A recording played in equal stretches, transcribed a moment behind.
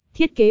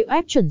Thiết kế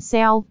web chuẩn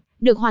SEO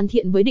được hoàn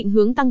thiện với định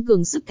hướng tăng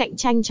cường sức cạnh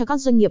tranh cho các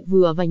doanh nghiệp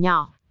vừa và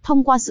nhỏ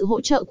thông qua sự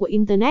hỗ trợ của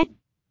Internet.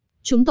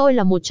 Chúng tôi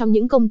là một trong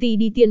những công ty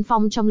đi tiên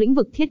phong trong lĩnh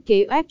vực thiết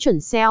kế web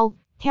chuẩn SEO,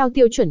 theo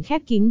tiêu chuẩn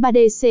khép kín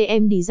 3D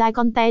CM Design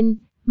Content,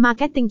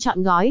 Marketing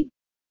trọn gói.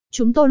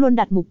 Chúng tôi luôn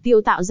đặt mục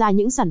tiêu tạo ra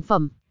những sản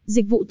phẩm,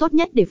 dịch vụ tốt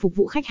nhất để phục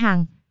vụ khách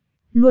hàng.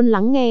 Luôn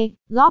lắng nghe,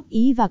 góp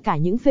ý và cả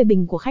những phê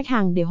bình của khách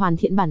hàng để hoàn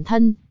thiện bản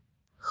thân.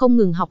 Không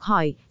ngừng học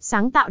hỏi,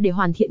 sáng tạo để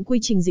hoàn thiện quy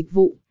trình dịch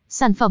vụ,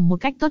 sản phẩm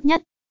một cách tốt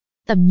nhất.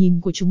 Tầm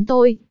nhìn của chúng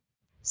tôi: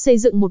 xây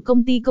dựng một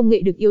công ty công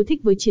nghệ được yêu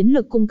thích với chiến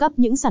lược cung cấp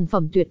những sản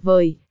phẩm tuyệt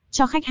vời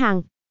cho khách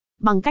hàng,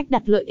 bằng cách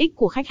đặt lợi ích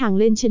của khách hàng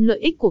lên trên lợi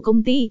ích của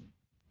công ty.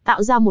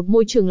 Tạo ra một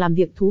môi trường làm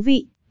việc thú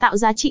vị, tạo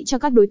giá trị cho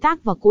các đối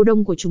tác và cô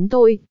đông của chúng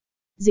tôi.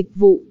 Dịch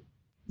vụ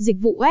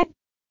web.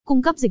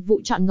 Cung cấp dịch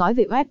vụ trọn gói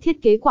về web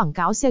thiết kế quảng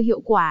cáo SEO hiệu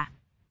quả.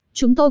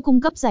 Chúng tôi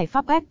cung cấp giải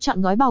pháp web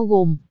trọn gói bao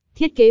gồm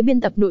thiết kế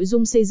biên tập nội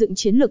dung, xây dựng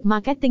chiến lược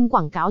marketing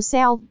quảng cáo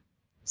SEO,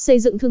 xây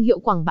dựng thương hiệu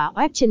quảng bá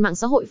web trên mạng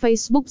xã hội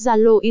Facebook,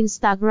 Zalo,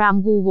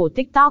 Instagram, Google,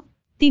 TikTok,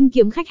 tìm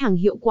kiếm khách hàng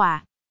hiệu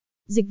quả.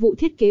 Dịch vụ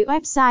thiết kế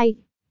website.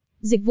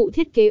 Dịch vụ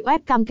thiết kế web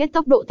cam kết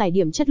tốc độ tải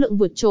điểm, chất lượng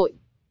vượt trội.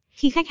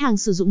 Khi khách hàng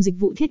sử dụng dịch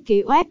vụ thiết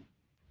kế web,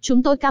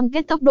 chúng tôi cam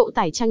kết tốc độ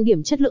tải trang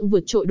điểm, chất lượng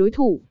vượt trội đối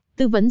thủ,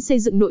 tư vấn xây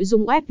dựng nội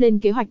dung web, lên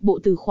kế hoạch bộ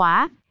từ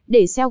khóa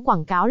để SEO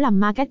quảng cáo, làm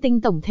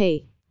marketing tổng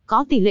thể,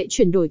 có tỷ lệ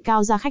chuyển đổi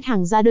cao ra khách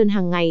hàng ra đơn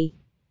hàng ngày.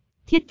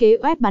 Thiết kế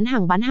web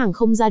bán hàng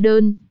không ra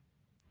đơn.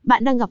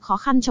 Bạn đang gặp khó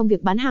khăn trong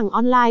việc bán hàng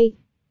online.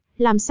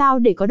 Làm sao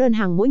để có đơn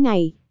hàng mỗi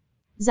ngày?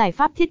 Giải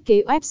pháp thiết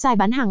kế website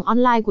bán hàng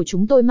online của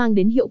chúng tôi mang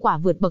đến hiệu quả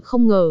vượt bậc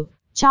không ngờ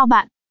cho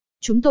bạn.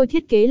 Chúng tôi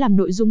thiết kế làm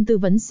nội dung tư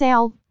vấn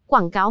SEO,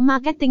 quảng cáo,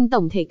 marketing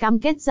tổng thể, cam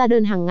kết ra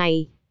đơn hàng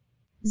ngày.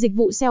 Dịch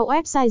vụ SEO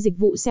website. Dịch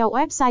vụ SEO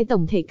website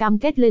tổng thể cam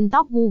kết lên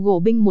top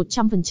Google Bing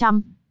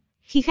 100%.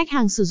 Khi khách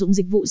hàng sử dụng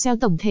dịch vụ SEO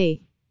tổng thể,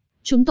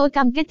 chúng tôi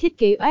cam kết thiết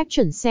kế web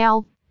chuẩn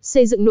SEO,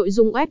 xây dựng nội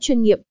dung web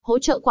chuyên nghiệp, hỗ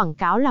trợ quảng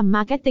cáo, làm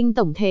marketing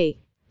tổng thể,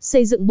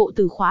 xây dựng bộ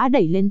từ khóa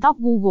đẩy lên top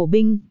Google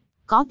Bing,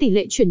 có tỷ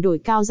lệ chuyển đổi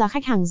cao ra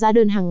khách hàng ra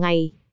đơn hàng ngày.